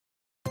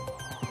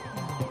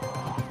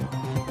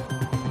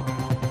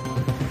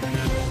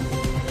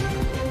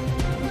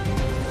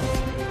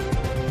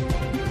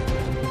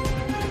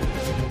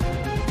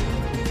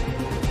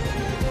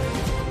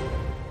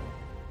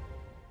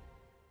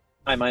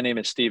Hi, my name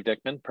is Steve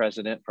Dickman,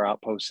 President for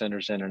Outpost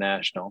Centers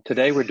International.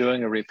 Today, we're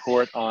doing a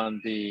report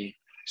on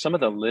some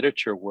of the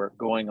literature work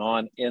going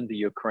on in the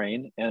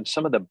Ukraine and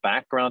some of the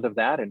background of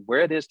that and where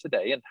it is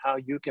today and how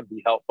you can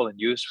be helpful and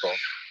useful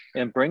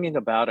in bringing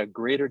about a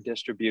greater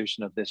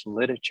distribution of this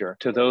literature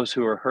to those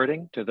who are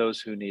hurting, to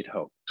those who need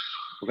hope.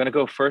 We're going to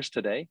go first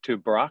today to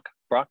Brock.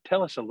 Brock,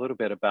 tell us a little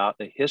bit about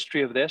the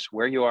history of this,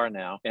 where you are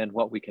now, and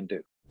what we can do.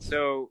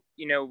 So,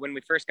 when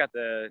we first got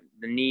the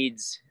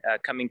needs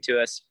coming to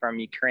us from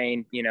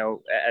Ukraine,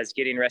 as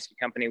Gideon Rescue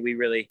Company, we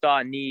really saw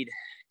a need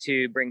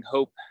to bring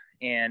hope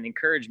and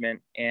encouragement,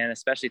 and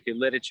especially through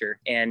literature.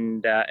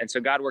 And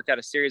so God worked out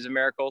a series of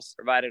miracles,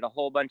 provided a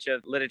whole bunch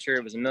of literature.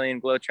 It was 1 million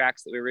Glow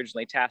tracks that we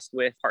originally tasked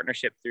with,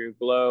 partnership through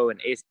Glow and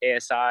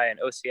ASI and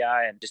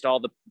OCI, and just all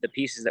the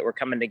pieces that were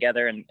coming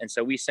together. And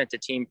so we sent a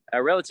team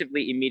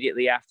relatively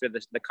immediately after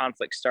the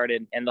conflict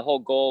started. And the whole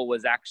goal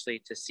was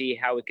actually to see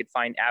how we could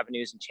find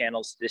avenues and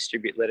channels to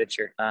distribute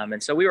literature.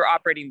 And so we were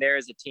operating there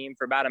as a team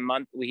for about a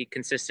month. We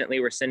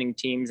consistently were sending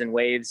teams in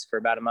waves for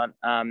about a month.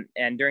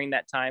 And during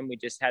that time, we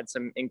just had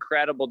some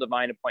incredible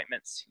divine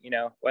appointments,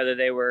 whether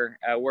they were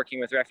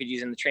working with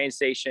refugees in the train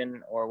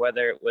station or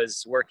whether it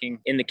was working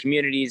in the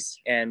communities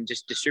and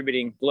just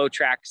distributing Glow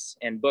tracks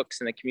and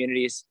books in the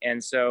communities.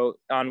 And so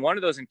on one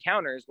of those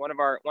encounters, one of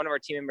our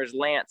team members,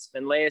 Lance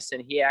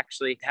and he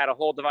actually had a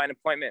whole divine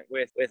appointment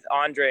with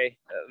Andre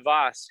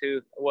Voss,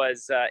 who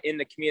was in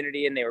the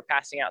community, and they were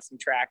passing out some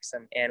tracks,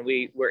 and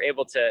we were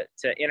able to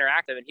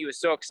interact with him. And he was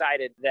so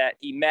excited that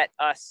he met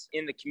us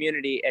in the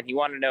community and he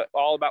wanted to know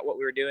all about what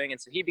we were doing. And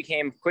so he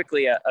became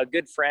quickly a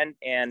good friend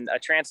and a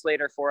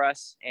translator for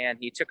us. And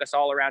he took us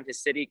all around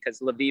his city because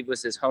Lviv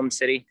was his home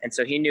city. And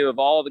so he knew of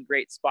all the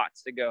great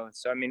spots to go.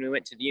 So, we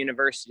went to the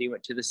university,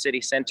 went to the city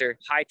center,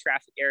 high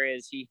traffic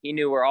areas. He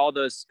knew where all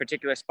those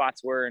particular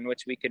spots were in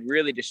which we could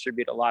really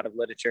distribute a lot of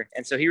literature.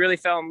 And so he really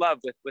fell in love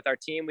with our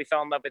team. We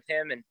fell in love with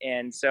him.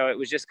 And so it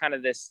was just kind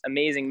of this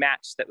amazing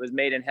match that was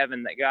made in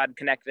heaven, that God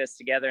connected us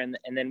together.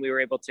 And then we were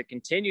able to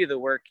continue the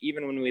work.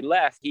 Even when we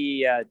left,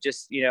 he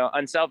just,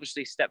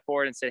 unselfishly stepped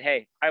forward and said,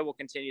 "Hey, I will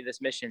continue this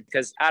mission."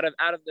 Because out of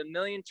the 1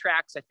 million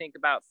tracks, I think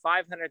about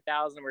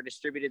 500,000 were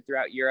distributed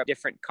throughout Europe,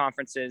 different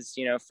conferences,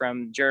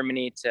 from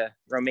Germany to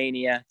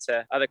Romania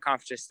to other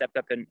conferences stepped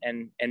up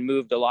and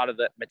moved a lot of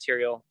the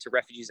material to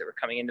refugees that were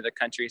coming into their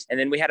countries. And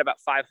then we had about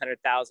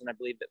 500,000, I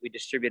believe, that we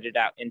distributed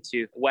out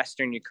into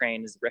Western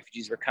Ukraine as the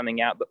refugees were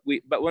coming out.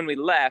 But when we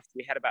left,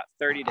 we had about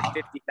 30 to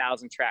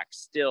 50,000 tracks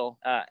still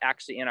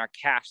actually in our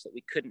cache that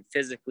we couldn't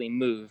physically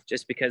move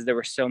just because there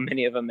were so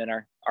many of them and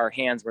our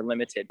hands were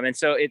limited. And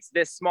so it's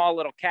this small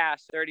little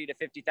cache, 30 to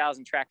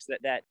 50,000 tracks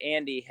that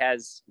Andy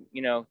has,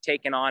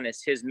 taken on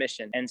as his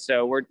mission. And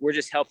so we're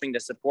just helping to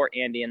support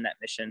Andy in that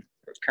mission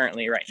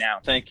currently right now.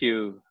 Thank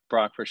you,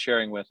 Brock, for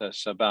sharing with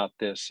us about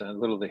this and a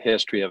little of the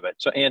history of it.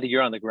 So Andy,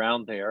 you're on the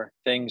ground there.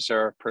 Things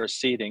are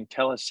proceeding.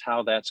 Tell us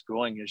how that's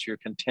going as you're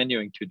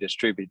continuing to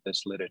distribute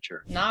this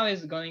literature. Now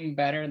it's going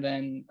better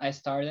than I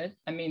started.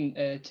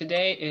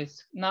 Today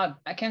is not,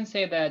 I can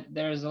say that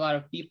there's a lot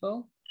of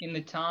people in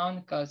the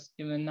town because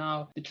even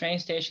now the train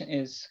station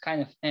is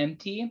kind of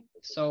empty.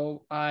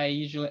 So I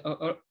usually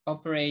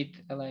operate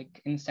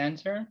like in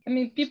center.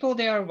 People,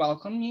 they are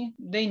welcome me.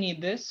 They need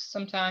this.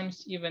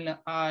 Sometimes even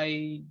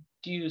I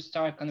do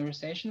start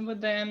conversation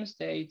with them.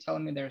 They tell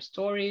me their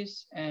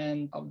stories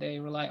and how they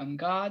rely on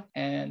God,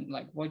 and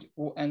like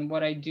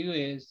what I do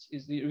is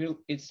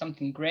it's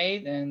something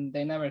great, and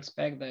they never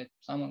expect that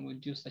someone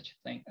would do such a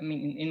thing.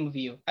 In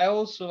Lviv, I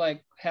also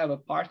have a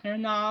partner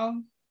now.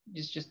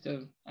 He's just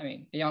a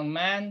young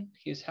man.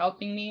 He's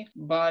helping me,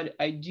 but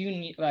I do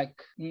need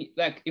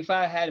if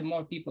I had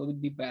more people, it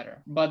would be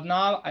better. But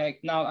now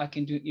I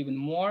can do even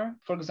more.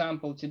 For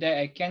example,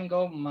 today I can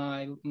go.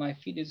 My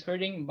feet is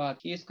hurting, but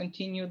he is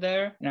continue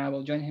there, and I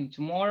will join him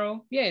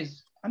tomorrow.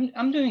 Yes,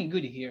 I'm doing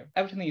good here.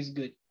 Everything is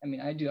good.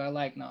 I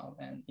like now,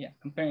 and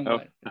comparing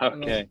what I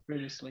was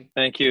previously.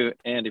 Thank you,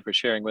 Andy, for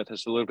sharing with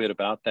us a little bit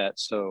about that.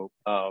 So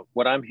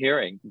what I'm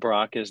hearing,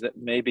 Brock, is that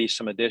maybe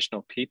some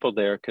additional people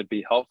there could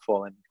be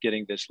helpful in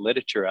getting this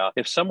literature out.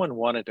 If someone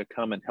wanted to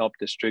come and help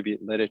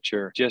distribute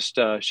literature, just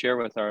share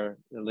with our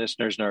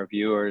listeners and our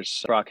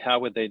viewers, Brock, how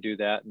would they do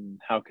that, and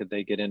how could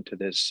they get into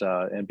this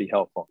and be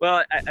helpful?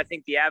 Well, I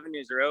think the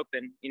avenues are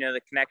open.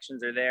 The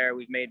connections are there.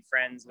 We've made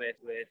friends with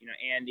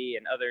Andy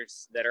and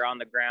others that are on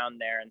the ground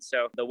there, and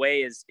so the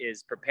way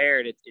is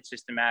prepared. It's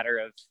just a matter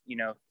of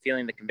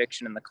feeling the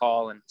conviction and the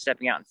call and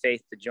stepping out in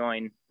faith to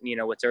join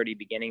what's already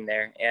beginning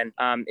there. And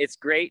it's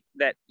great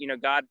that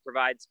God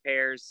provides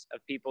pairs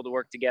of people to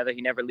work together.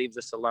 He never leaves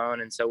us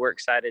alone, and so we're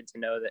excited to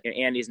know that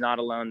Andy's not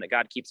alone, that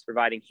God keeps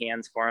providing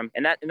hands for him,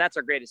 and that's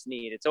our greatest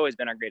need. It's always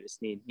been our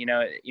greatest need.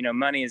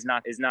 Money is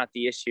not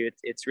the issue.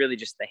 It's really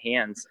just the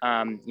hands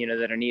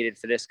that are needed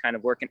for this kind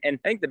of work. And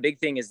I think the big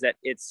thing is that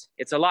it's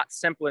a lot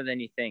simpler than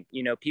you think.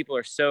 People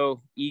are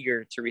so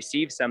eager to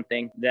receive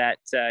something, that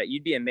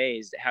you'd be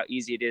amazed at how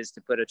easy it is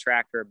to put a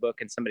tract or a book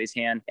in somebody's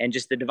hand, and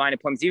just the divine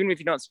appointments. Even if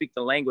you don't speak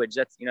the language,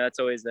 that's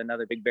always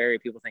another big barrier.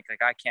 People think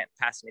like, I can't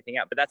pass anything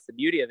out, but that's the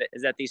beauty of it,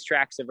 is that these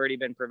tracts have already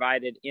been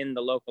provided in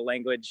the local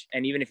language,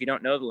 and even if you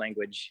don't know the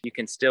language, you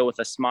can still, with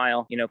a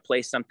smile,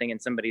 place something in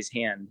somebody's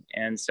hand.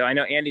 And so I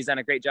know Andy's done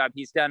a great job.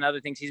 He's done other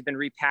things. He's been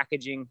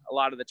repackaging a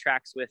lot of the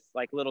tracts with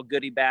like little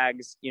goodie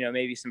bags,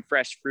 maybe some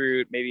fresh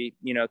fruit, maybe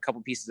a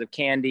couple pieces of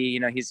candy.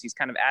 He's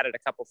kind of added a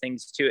couple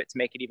things to it to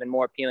make it even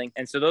more appealing.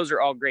 And so those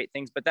are all great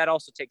things, but that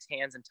also takes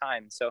hands and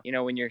time. So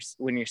when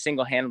you're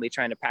single-handedly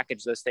trying to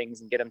package those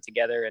things and get them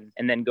together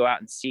and then go out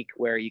and seek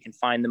where you can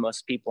find the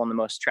most people and the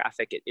most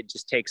traffic, it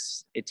just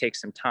takes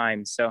some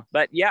time. So,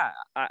 but yeah,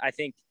 I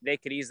think they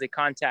could easily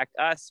contact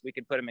us. We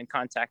could put them in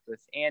contact with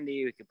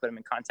Andy. We could put them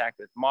in contact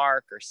with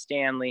Mark or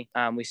Stanley.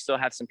 We still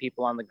have some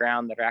people on the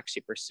ground that are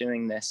actually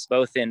pursuing this,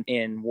 both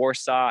in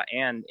Warsaw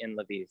and in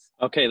Lviv.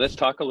 Okay, let's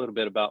talk a little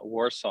bit about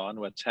Warsaw and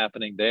what's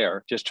happening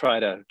there. Just try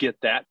to get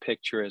that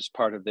picture as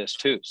part of this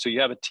too. So you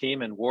have a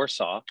team in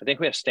Warsaw. I think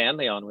we have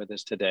Stanley on with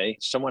us today.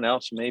 Someone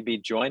else may be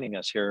joining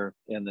us here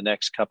in the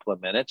next couple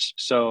of minutes.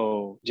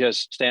 So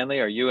just Stanley,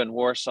 are you in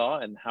Warsaw,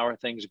 and how are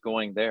things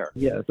going there?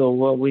 Yeah, so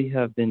what we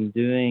have been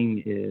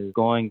doing is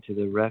going to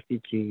the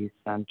refugee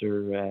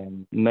center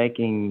and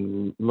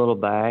making little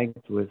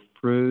bags with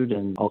fruit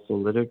and also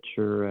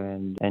literature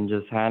and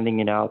just handing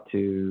it out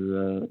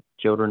to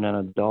children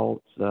and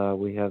adults.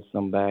 We have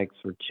some bags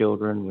for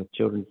children with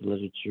children's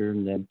literature,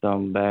 and then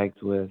some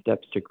bags with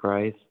Steps to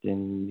Christ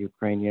in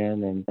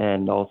Ukrainian,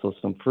 and also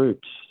some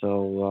fruit.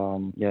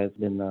 So it's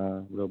been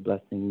a real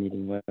blessing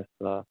meeting with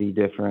the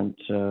different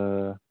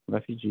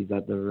refugees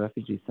at the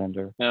refugee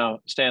center. Now,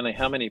 Stanley,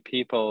 how many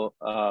people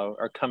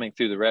are coming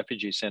through the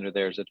refugee center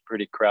there? Is it a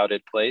pretty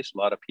crowded place? A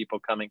lot of people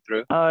coming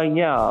through?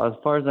 Yeah, as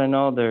far as I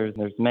know, there's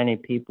many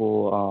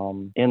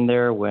people in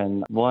there.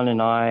 When Juan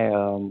and I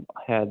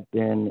had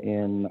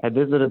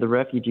visited the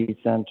refugee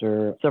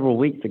center several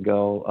weeks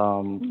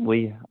ago,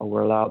 we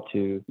were allowed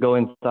to go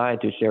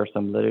inside to share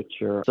some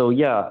literature. So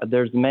yeah,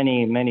 there's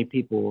many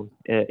people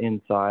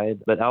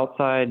inside, but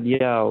outside,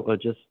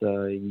 just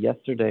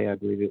yesterday, I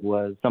believe it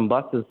was, some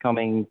buses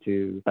coming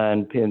to,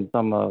 and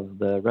some of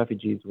the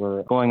refugees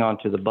were going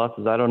onto the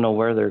buses. I don't know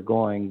where they're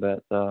going,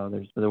 but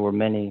there were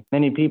many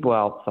people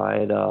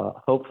outside.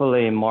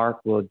 Hopefully Mark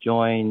will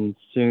join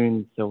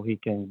soon so he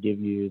can give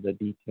you the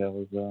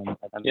details. I'm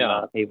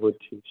not able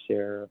to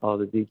share all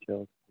the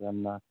details.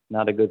 I'm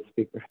not a good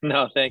speaker.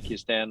 No, thank you,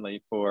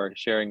 Stanley, for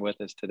sharing with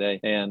us today.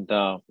 And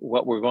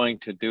what we're going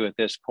to do at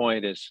this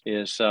point is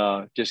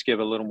just give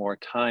a little more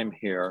time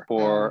here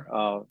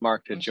for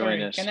Mark to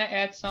join us. Can I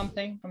add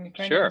something from the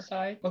Ukrainian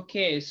side?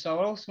 Okay, so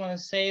I also want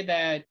to say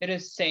that it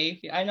is safe.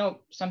 I know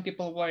some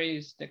people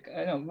worry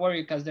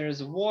because there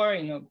is a war,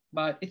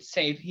 but it's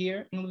safe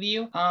here in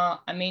Lviv.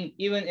 I mean,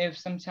 even if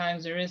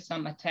sometimes there is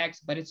some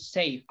attacks, but it's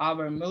safe.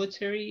 Our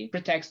military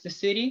protects the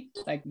city,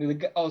 like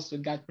also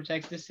God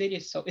protects the city,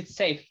 so it's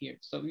safe here.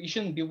 So you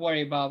shouldn't be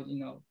worried about,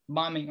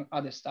 bombing or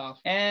other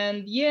stuff.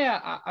 And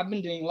I've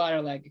been doing a lot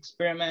of like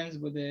experiments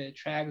with the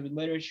tracks, with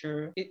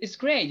literature. It's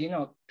great,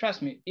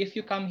 trust me. If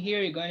you come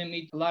here, you're going to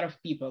meet a lot of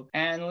people,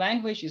 and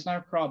language is not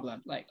a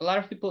problem. Like a lot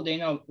of people, they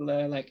know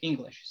like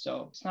English,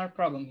 so it's not a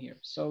problem here.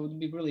 So it would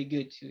be really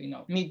good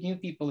to, meet new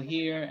people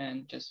here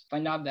and just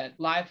find out that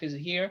life is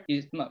here.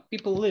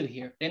 People live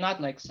here. They're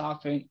not like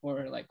suffering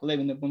or like live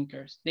in the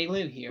bunkers. They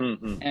live here.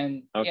 Mm-hmm.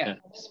 And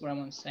that's what I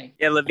want to say.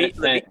 Yeah,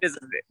 Lviv is a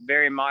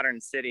very modern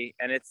city,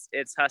 and it's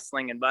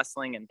hustling and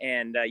bustling,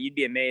 and you'd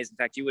be amazed. In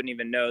fact, you wouldn't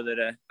even know that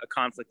a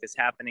conflict is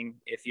happening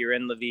if you're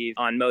in Lviv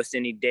on most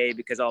any day,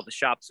 because all the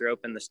shops are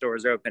open, the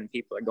stores are open,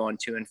 people are going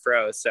to and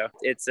fro. So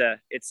it's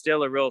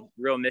still a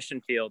real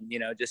mission field,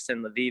 just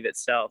in Lviv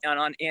itself. And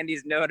on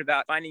Andy's note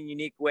about finding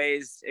unique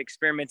ways,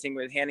 experimenting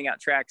with handing out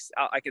tracts,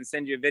 I can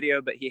send you a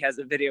video, but he has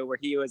a video where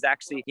he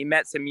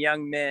met some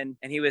young men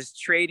and he was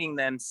trading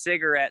them the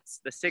cigarettes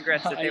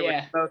that they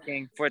were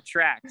smoking for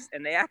tracts.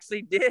 And they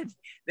actually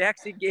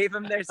gave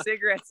him their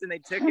cigarettes and they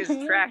took his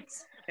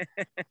tracts.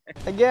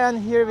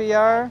 Again, here we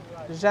are,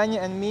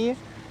 Zhenya and me.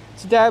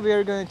 Today we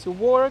are going to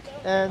work,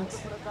 and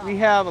we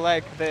have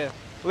like the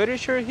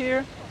literature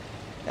here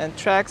and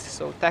tracks,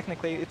 so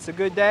technically it's a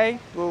good day.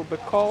 A little bit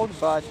cold,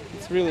 but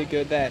it's really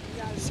good day.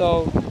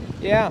 So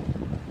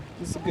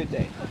it's a good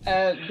day.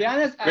 Be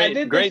honest,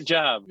 great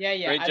job. Yeah,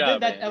 great job, I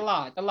did that Andy.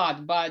 a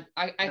lot, but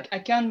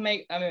I can't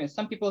make. I mean,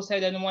 some people say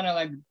they don't want to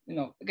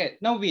okay,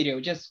 no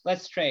video, just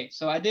let's trade.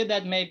 So I did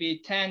that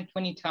maybe 10,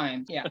 20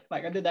 times. Yeah,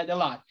 like I did that a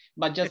lot.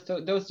 But just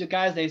those two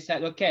guys, they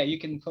said, okay, you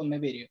can film a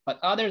video. But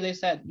others, they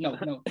said no.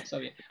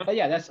 So but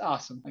that's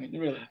awesome. I mean,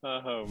 really.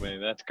 Oh man,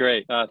 that's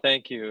great.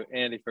 Thank you,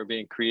 Andy, for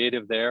being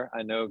creative there.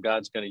 I know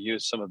God's going to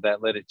use some of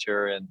that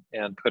literature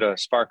and put a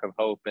spark of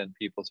hope in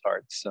people's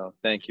hearts. So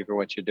thank you for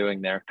what you're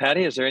doing there.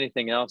 Patty, is there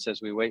anything else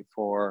as we wait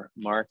for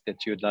Mark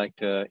that you'd like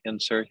to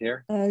insert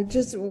here? I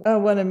just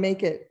want to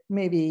make it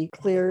maybe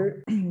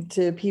clear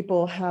to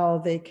people how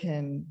they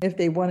can, if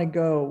they want to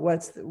go,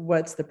 what's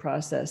the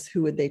process?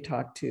 Who would they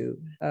talk to?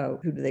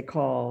 Who do they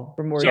call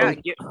for more? Yeah,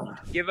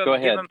 give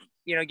them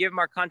give them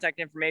our contact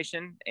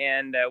information,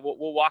 and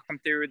we'll walk them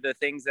through the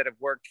things that have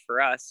worked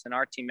for us and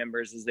our team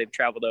members as they've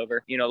traveled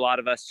over. A lot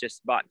of us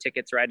just bought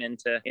tickets right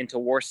into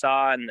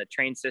Warsaw, and the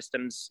train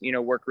systems,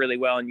 work really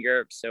well in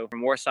Europe. So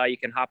from Warsaw, you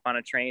can hop on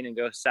a train and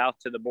go south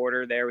to the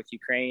border there with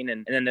Ukraine.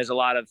 And then there's a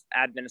lot of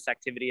Adventist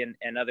activity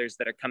and others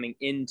that are coming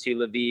into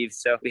Lviv.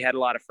 So we had a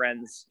lot of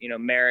friends.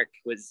 Merrick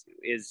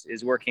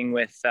is working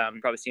with,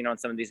 probably seen on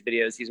some of these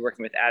videos, he's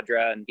working with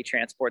ADRA, and he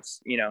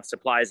transports,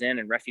 supplies in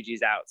and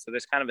refugees out. So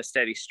there's kind of a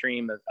steady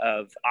stream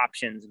of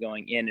options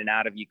going in and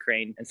out of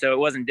Ukraine. And so it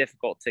wasn't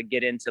difficult to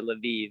get into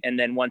Lviv. And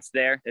then once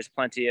there's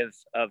plenty of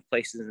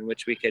places in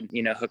which we could,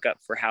 hook up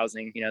for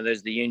housing.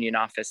 There's the union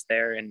office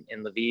there in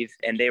Lviv,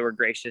 and they were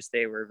gracious.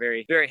 They were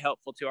very, very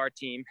helpful to our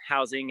team,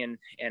 housing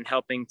and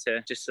helping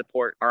to just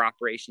support our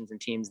operations and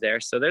teams there.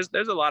 So there's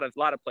a lot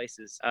of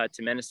places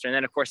to minister. And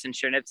then of course in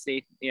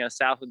Chernivtsi,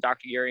 south of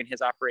Dr. Yuri and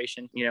his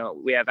operation,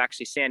 we have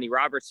actually Sandy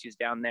Roberts, who's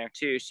down there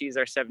too. She's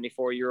our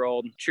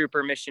 74-year-old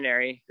trooper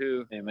missionary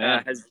who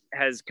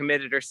has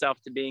committed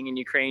herself to being in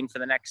Ukraine for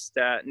the next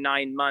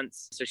 9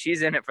 months. So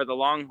she's in it for the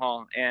long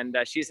haul, and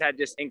she's had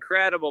just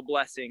incredible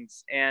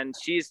blessings. And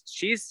she's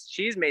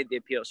made the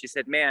appeal. She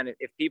said, man,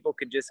 if people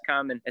could just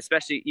come, and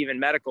especially even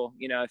medical,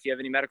 if you have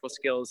any medical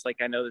skills, like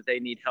I know that they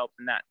need help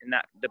in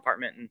that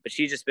department. But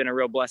she's just been a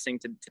real blessing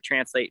to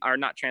translate, or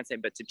not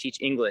translate, but to teach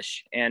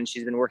English. And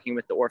she's been working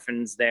with the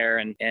orphans there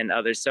and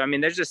others. So, I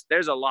mean,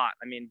 there's a lot.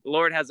 I mean, the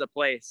Lord has a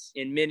place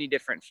in many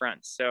different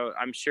fronts. So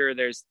I'm sure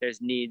there's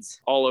needs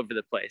all over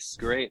the place.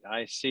 Great.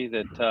 I see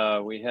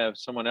that we have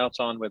someone else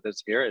on with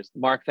us here.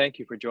 Mark, thank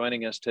you for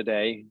joining us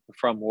today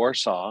from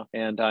Warsaw.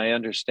 And I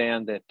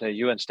understand that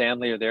you and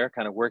Stanley are there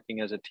kind of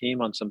working as a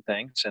team on some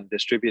things and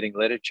distributing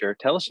literature.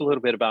 Tell us a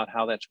little bit about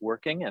how that's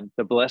working and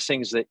the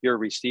blessings that you're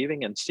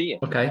receiving and seeing.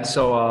 Okay,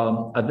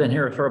 so I've been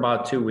here for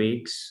about 2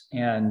 weeks,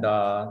 and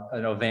I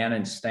know Van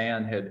and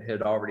Stan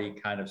had already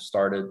kind of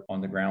started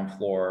on the ground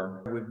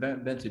floor. We've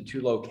been to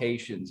 2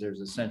 locations.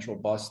 There's a central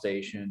bus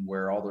station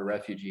where all the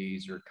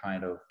refugees are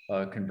kind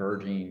of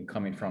converging,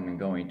 coming from and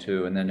going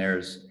to, and then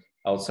there's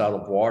outside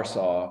of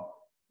Warsaw,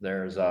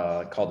 there's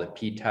called the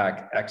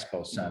PTAC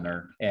Expo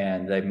Center,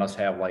 and they must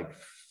have like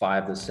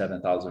 5,000 to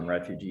 7,000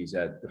 refugees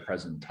at the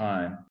present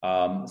time.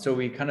 So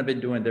we've kind of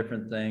been doing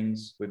different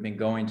things. We've been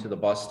going to the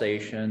bus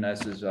station.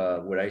 This is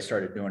what I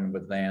started doing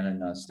with Van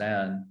and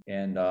Stan,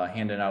 and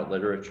handing out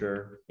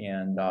literature.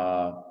 And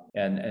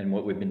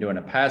what we've been doing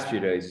the past few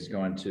days is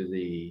going to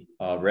the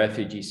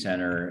refugee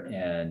center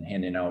and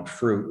handing out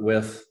fruit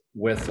with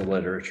the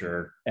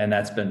literature, and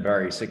that's been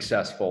very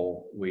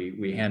successful.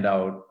 We hand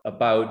out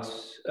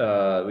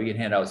we can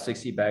hand out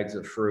 60 bags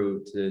of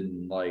fruit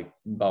in like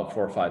about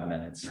 4 or 5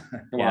 minutes.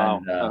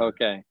 Wow. And,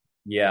 okay.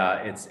 Yeah,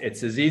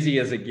 it's as easy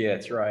as it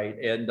gets, right?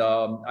 And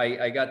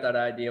I got that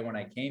idea when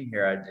I came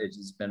here. It's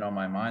just been on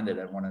my mind that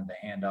I wanted to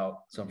hand out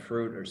some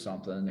fruit or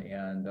something.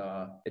 And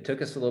it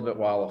took us a little bit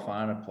while to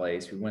find a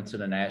place. We went to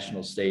the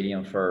National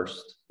Stadium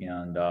first,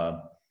 and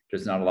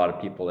there's not a lot of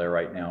people there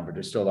right now, but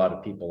there's still a lot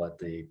of people at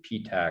the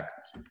PTAC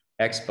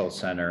Expo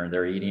Center.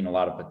 They're eating a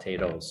lot of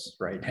potatoes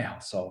right now.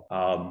 So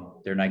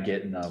they're not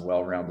getting a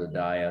well-rounded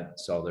diet.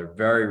 So they're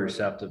very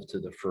receptive to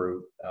the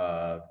fruit.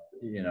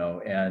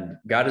 And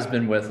God has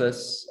been with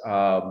us.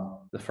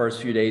 The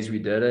first few days we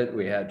did it,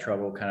 we had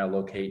trouble kind of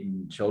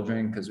locating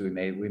children because we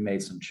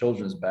made some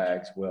children's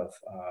bags with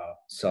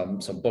some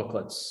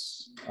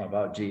booklets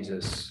about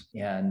Jesus.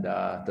 And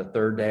the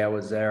third day I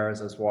was there, as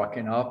I was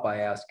walking up,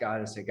 I asked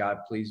God, I said, God,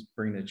 please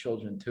bring the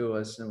children to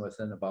us. And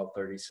within about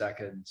 30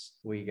 seconds,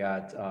 we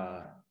got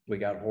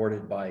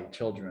hoarded by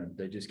children.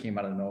 They just came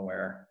out of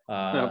nowhere.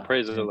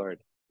 Praise the Lord.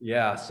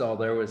 Yeah, so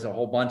there was a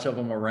whole bunch of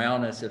them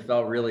around us. It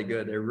felt really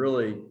good. They're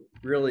really,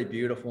 really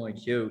beautiful and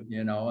cute,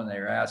 and they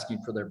were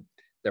asking for their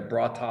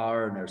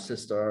brata and their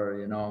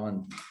sister,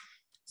 and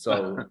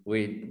so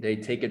they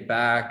take it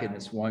back, and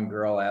this one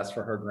girl asked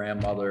for her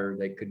grandmother.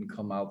 They couldn't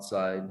come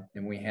outside,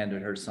 and we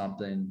handed her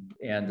something.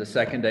 And the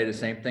second day, the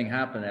same thing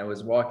happened. I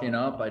was walking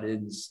up,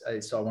 I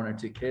saw 1 or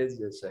 2 kids.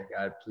 They said,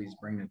 God, please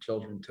bring the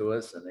children to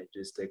us, and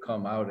they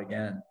come out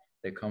again.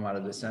 They come out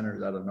of the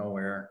centers out of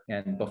nowhere.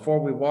 And before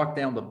we walk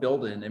down the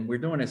building, and we're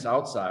doing this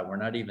outside, we're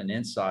not even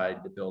inside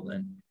the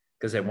building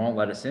because they won't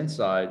let us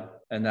inside.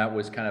 And that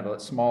was kind of a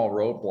small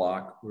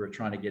roadblock. We were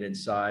trying to get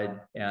inside,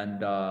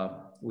 and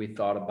we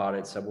thought about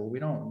it, said, well, we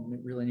don't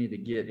really need to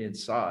get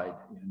inside.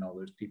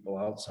 There's people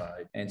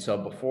outside. And so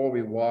before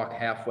we walk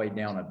halfway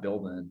down a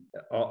building,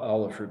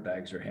 all the fruit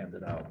bags are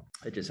handed out.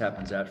 It just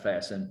happens that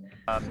fast. And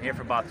I'm here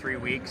for about 3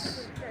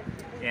 weeks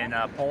in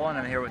Poland.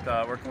 I'm here with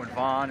working with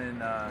Vaughn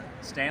and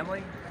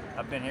Stanley.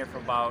 I've been here for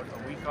about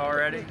a week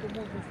already,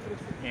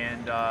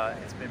 and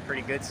it's been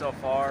pretty good so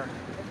far.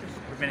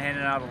 We've been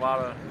handing out a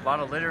lot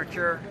of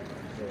literature.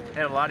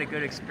 Had a lot of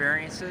good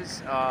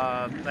experiences.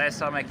 Last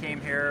time I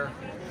came here,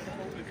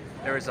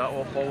 there was an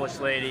old Polish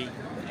lady,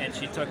 and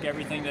she took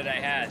everything that I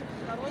had.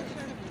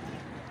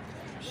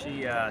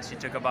 She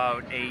took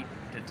about 8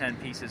 to 10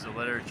 pieces of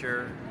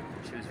literature.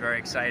 She was very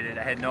excited.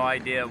 I had no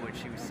idea what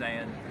she was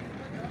saying,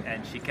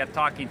 and she kept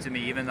talking to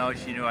me even though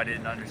she knew I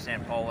didn't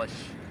understand Polish.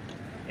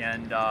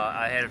 And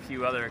I had a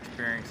few other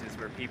experiences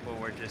where people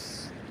were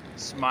just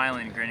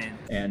smiling, grinning.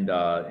 And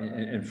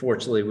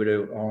unfortunately, we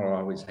don't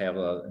always have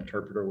an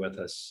interpreter with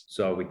us,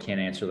 so we can't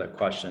answer the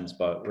questions,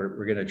 but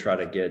we're going to try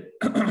to get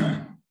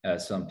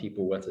some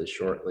people with us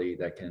shortly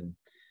that can,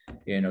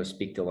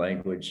 speak the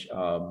language.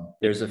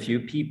 There's a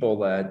few people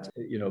that,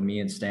 me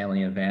and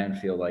Stanley and Van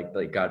feel like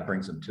God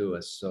brings them to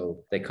us.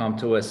 So they come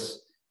to us,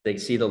 they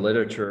see the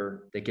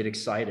literature, they get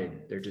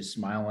excited. They're just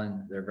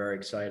smiling. They're very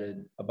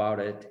excited about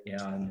it.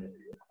 And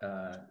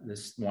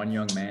this one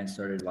young man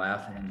started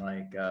laughing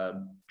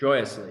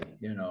joyously,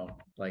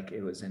 like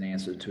it was an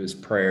answer to his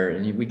prayer.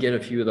 And we get a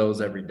few of those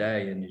every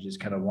day, and you just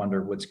kind of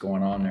wonder what's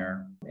going on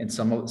there. And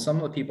some of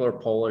the people are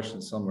Polish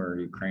and some are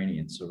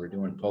Ukrainian. So we're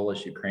doing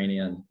Polish,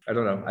 Ukrainian. I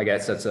don't know. I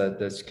guess that's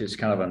just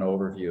kind of an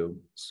overview.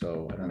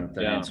 So I don't know if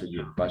that answered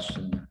your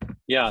question.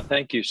 Yeah,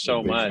 thank you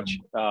so much,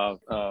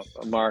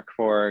 Mark,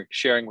 for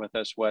sharing with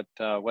us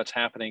what's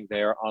happening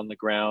there on the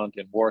ground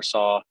in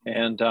Warsaw.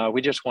 And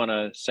we just want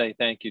to say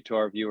thank you to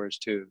our viewers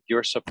too.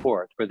 Your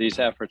support for these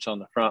efforts on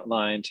the front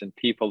lines and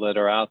people that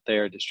are out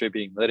there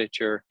distributing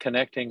literature,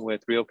 connecting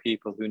with real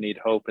people who need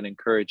hope and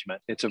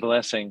encouragement. It's a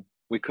blessing.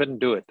 We couldn't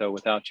do it, though,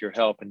 without your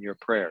help and your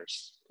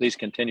prayers. Please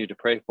continue to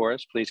pray for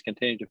us. Please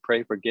continue to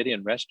pray for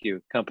Gideon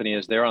Rescue Company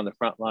as they're on the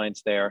front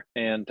lines there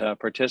and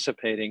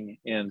participating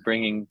in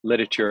bringing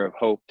literature of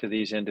hope to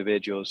these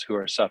individuals who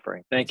are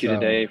suffering. Thank you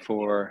today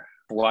for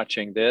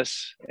watching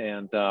this.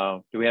 And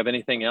do we have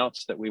anything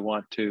else that we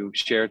want to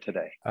share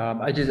today?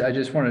 I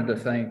just wanted to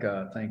thank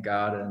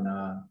God, and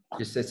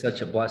just it's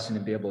such a blessing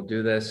to be able to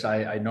do this.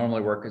 I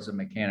normally work as a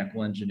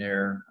mechanical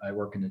engineer. I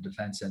work in the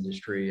defense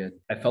industry, and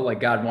I felt like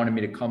God wanted me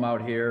to come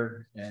out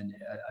here. And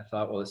I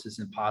thought, well, this is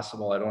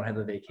impossible. I don't have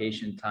the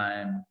vacation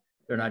time.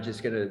 They're not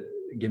just going to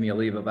give me a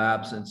leave of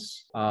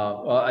absence.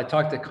 Well, I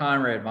talked to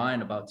Conrad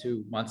Vine about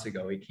 2 months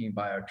ago. He came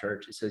by our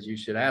church. He says, you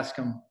should ask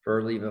him for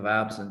a leave of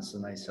absence.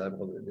 And I said,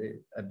 well,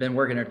 I've been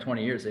working there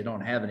 20 years. They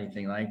don't have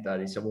anything like that.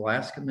 He said, well,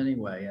 ask him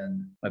anyway.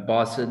 And my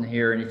boss didn't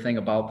hear anything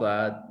about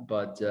that.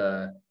 But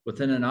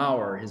within an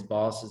hour, his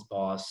boss's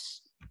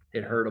boss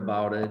had heard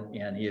about it,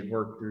 and he had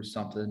worked through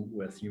something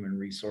with human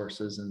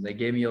resources. And they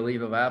gave me a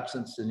leave of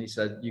absence. And he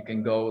said, you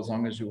can go as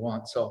long as you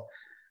want. So,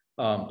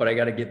 but I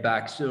got to get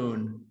back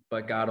soon.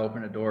 But God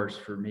opened the doors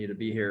for me to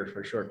be here for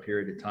a short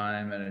period of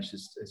time. And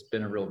it's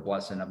been a real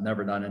blessing. I've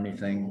never done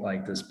anything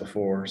like this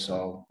before.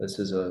 So this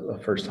is a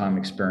first time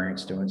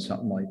experience doing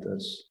something like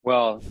this.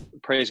 Well,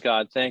 praise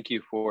God. Thank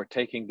you for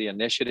taking the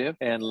initiative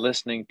and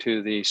listening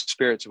to the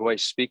Spirit's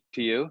voice speak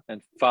to you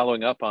and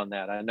following up on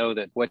that. I know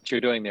that what you're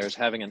doing there is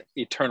having an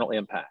eternal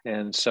impact.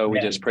 And so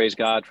we just praise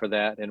God for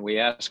that. And we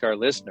ask our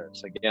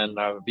listeners, again,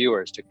 our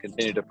viewers, to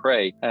continue to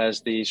pray as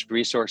these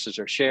resources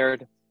are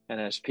shared and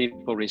as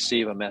people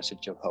receive a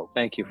message of hope.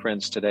 Thank you,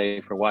 friends,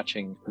 today for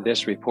watching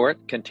this report.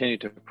 Continue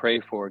to pray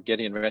for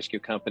Gideon Rescue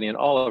Company and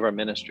all of our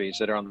ministries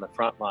that are on the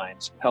front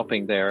lines,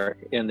 helping there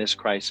in this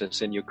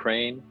crisis in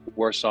Ukraine,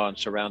 Warsaw, and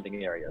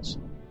surrounding areas.